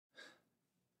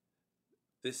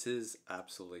This is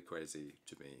absolutely crazy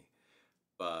to me,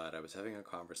 but I was having a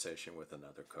conversation with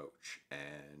another coach,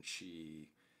 and she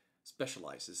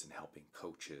specializes in helping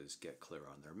coaches get clear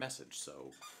on their message.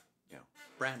 So,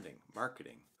 branding,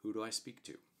 marketing, who do I speak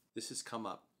to? This has come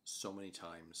up so many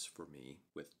times for me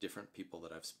with different people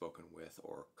that I've spoken with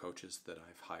or coaches that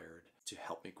I've hired to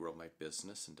help me grow my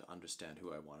business and to understand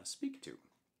who I want to speak to.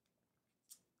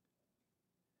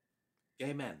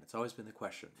 Gay men, it's always been the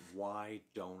question. Why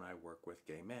don't I work with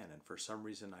gay men? And for some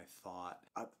reason I thought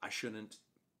I shouldn't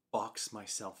box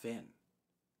myself in.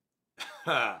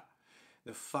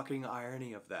 The fucking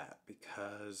irony of that,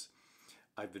 because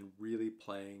I've been really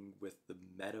playing with the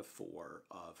metaphor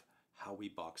of how we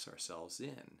box ourselves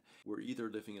in. We're either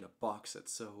living in a box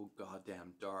that's so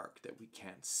goddamn dark that we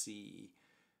can't see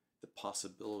the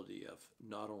possibility of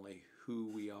not only who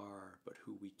we are, but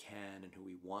who we can and who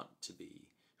we want to be,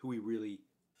 who we really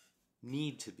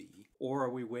need to be, or are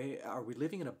we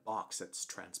living in a box that's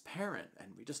transparent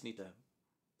and we just need to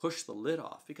push the lid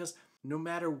off? Because no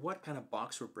matter what kind of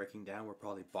box we're breaking down, we're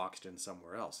probably boxed in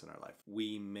somewhere else in our life.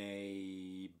 We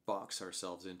may box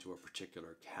ourselves into a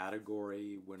particular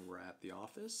category when we're at the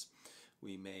office.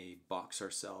 We may box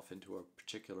ourselves into a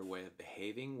particular way of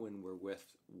behaving when we're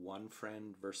with one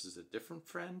friend versus a different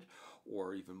friend,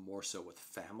 or even more so with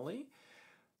family.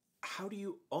 How do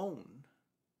you own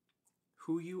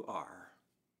who you are?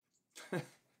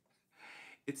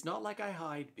 It's not like I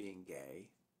hide being gay.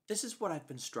 This is what I've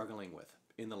been struggling with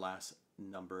in the last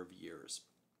number of years.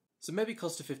 So maybe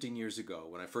close to 15 years ago,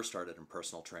 when I first started in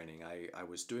personal training, I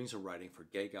was doing some writing for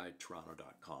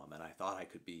GayGuideToronto.com, and I thought I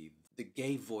could be the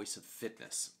gay voice of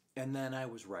fitness. And then I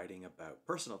was writing about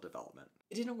personal development.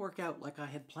 It didn't work out like I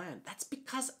had planned. That's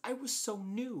because I was so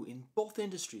new in both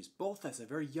industries, both as a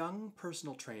very young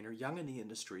personal trainer, young in the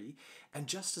industry, and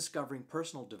just discovering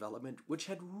personal development, which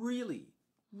had really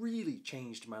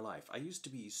changed my life. I used to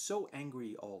be so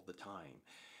angry all the time.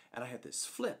 And I had this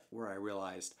flip where I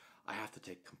realized I have to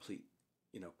take complete,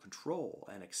 control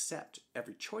and accept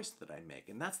every choice that I make.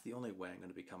 And that's the only way I'm going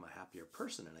to become a happier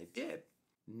person. And I did.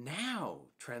 Now,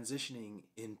 transitioning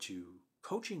into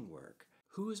coaching work,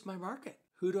 who is my market?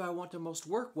 Who do I want to most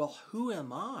work? Well, who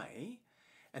am I?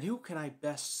 And who can I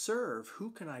best serve?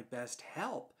 Who can I best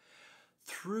help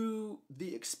through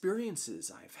the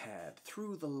experiences I've had,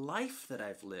 through the life that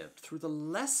I've lived, through the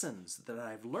lessons that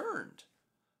I've learned?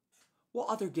 Well,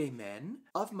 other gay men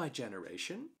of my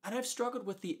generation. And I've struggled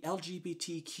with the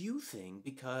LGBTQ thing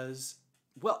because,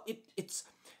 well,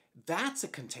 that's a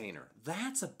container,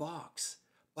 that's a box,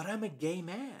 but I'm a gay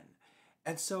man.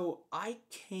 And so I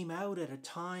came out at a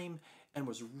time and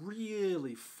was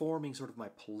really forming sort of my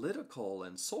political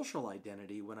and social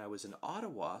identity when I was in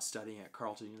Ottawa studying at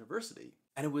Carleton University.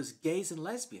 And it was gays and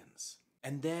lesbians.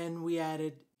 And then we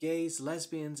added gays,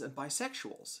 lesbians, and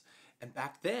bisexuals. And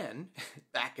back then,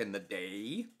 back in the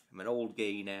day, I'm an old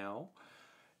gay now,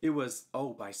 it was,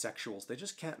 bisexuals, they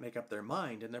just can't make up their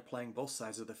mind and they're playing both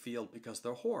sides of the field because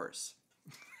they're whores.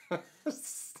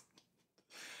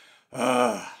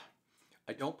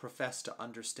 I don't profess to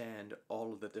understand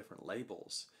all of the different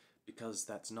labels because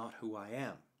that's not who I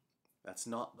am. That's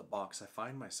not the box I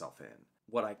find myself in.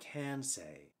 What I can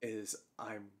say is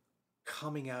I'm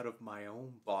coming out of my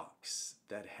own box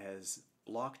that has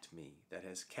blocked me, that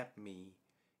has kept me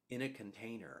in a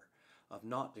container of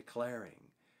not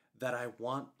declaring that I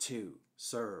want to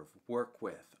serve, work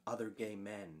with other gay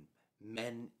men,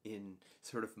 men in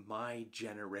sort of my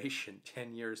generation,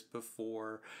 10 years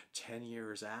before, 10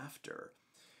 years after,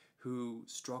 who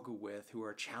struggle with, who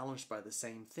are challenged by the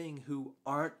same thing, who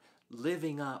aren't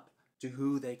living up to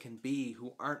who they can be,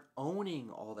 who aren't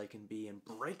owning all they can be and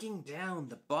breaking down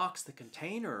the box, the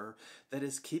container that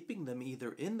is keeping them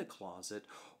either in the closet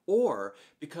or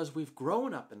because we've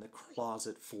grown up in the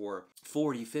closet for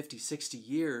 40, 50, 60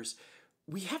 years,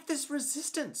 we have this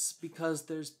resistance because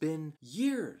there's been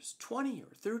years, 20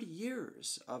 or 30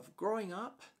 years of growing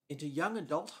up into young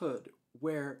adulthood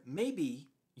where maybe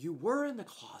you were in the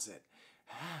closet.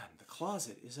 And the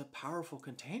closet is a powerful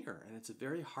container and it's a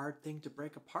very hard thing to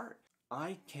break apart.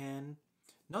 I can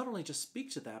not only just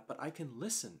speak to that, but I can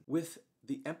listen with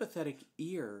the empathetic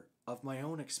ear of my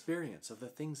own experience, of the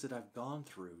things that I've gone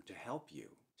through to help you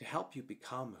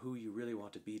become who you really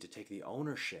want to be, to take the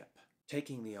ownership,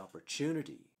 taking the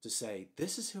opportunity to say,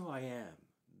 this is who I am,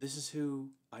 this is who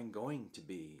I'm going to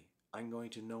be. I'm going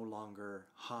to no longer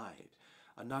hide.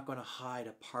 I'm not going to hide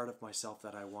a part of myself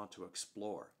that I want to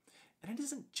explore. And it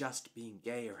isn't just being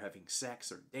gay or having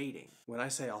sex or dating. When I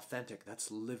say authentic,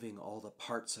 that's living all the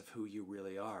parts of who you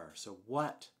really are. So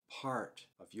what part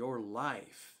of your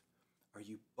life are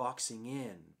you boxing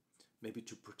in maybe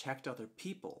to protect other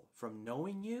people from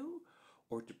knowing you,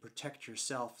 or to protect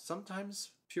yourself, sometimes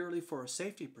purely for a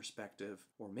safety perspective,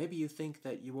 or maybe you think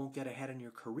that you won't get ahead in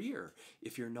your career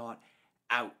if you're not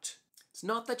out. It's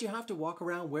not that you have to walk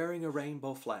around wearing a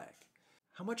rainbow flag.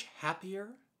 How much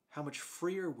happier, how much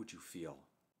freer would you feel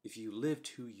if you lived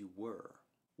who you were,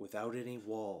 without any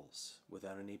walls,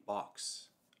 without any box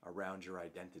around your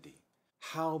identity?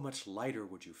 How much lighter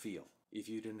would you feel if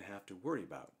you didn't have to worry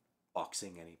about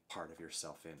boxing any part of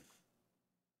yourself in?